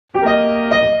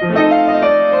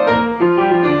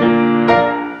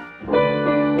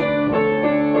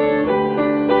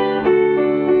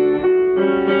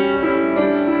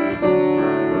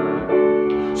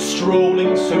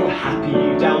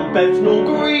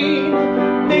between.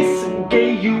 This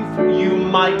gay youth you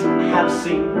might have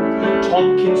seen,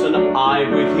 Tompkins and I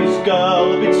with his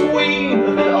girl between.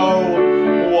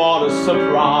 Oh, what a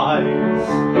surprise!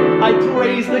 I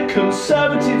praise the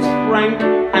Conservatives frank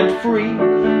and free.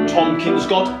 Tompkins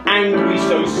got angry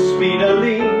so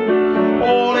speedily,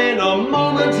 all in a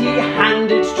moment he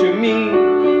handed to me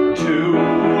two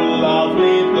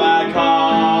lovely black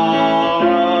eyes,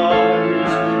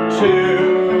 two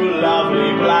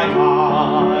lovely black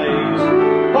eyes.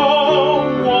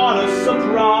 Oh, what a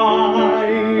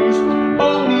surprise!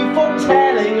 Only for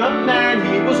telling a man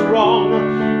he was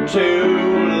wrong, two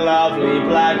lovely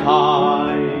black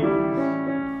eyes.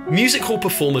 Music hall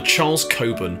performer Charles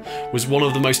Coburn was one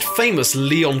of the most famous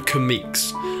Lyon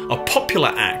comiques, a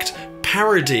popular act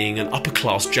parodying an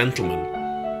upper-class gentleman.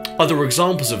 Other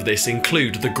examples of this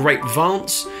include The Great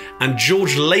Vance and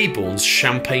George Laybourne's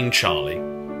Champagne Charlie.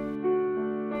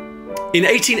 In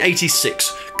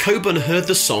 1886, Coburn heard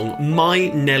the song My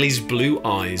Nellie's Blue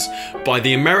Eyes by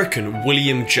the American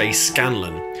William J.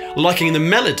 Scanlon. Liking the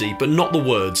melody but not the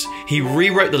words, he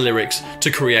rewrote the lyrics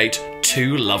to create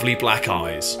Two Lovely Black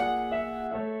Eyes.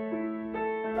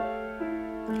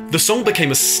 The song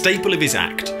became a staple of his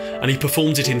act, and he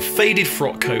performed it in faded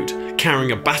frock coat,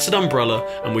 carrying a battered umbrella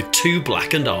and with two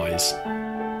blackened eyes.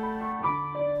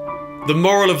 The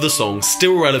moral of the song,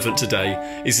 still relevant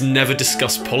today, is never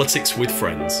discuss politics with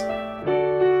friends.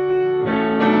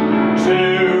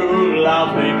 Two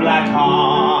lovely black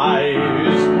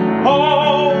eyes,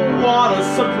 oh, what a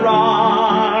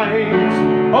surprise!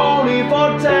 Only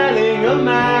for telling a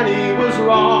man he was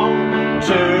wrong,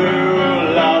 two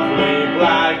lovely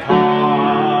black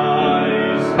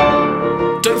eyes.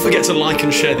 Don't forget to like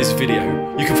and share this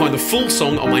video. You can find the full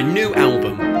song on my new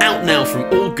album, out now from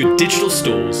all good digital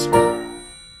stores.